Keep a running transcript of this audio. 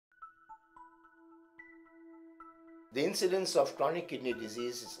The incidence of chronic kidney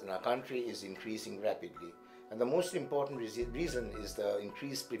disease in our country is increasing rapidly, and the most important reason is the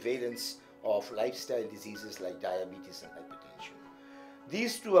increased prevalence of lifestyle diseases like diabetes and hypertension.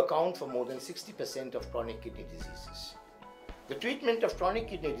 These two account for more than 60% of chronic kidney diseases. The treatment of chronic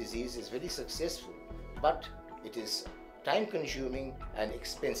kidney disease is very successful, but it is time-consuming and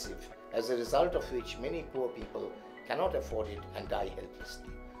expensive, as a result of which many poor people cannot afford it and die helplessly.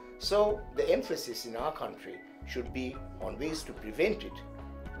 So the emphasis in our country should be on ways to prevent it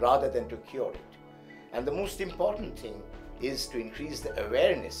rather than to cure it. And the most important thing is to increase the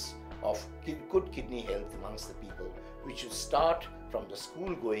awareness of good kidney health amongst the people, which should start from the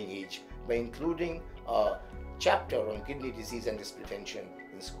school-going age by including a chapter on kidney disease and its prevention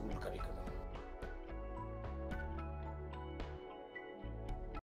in school curriculum.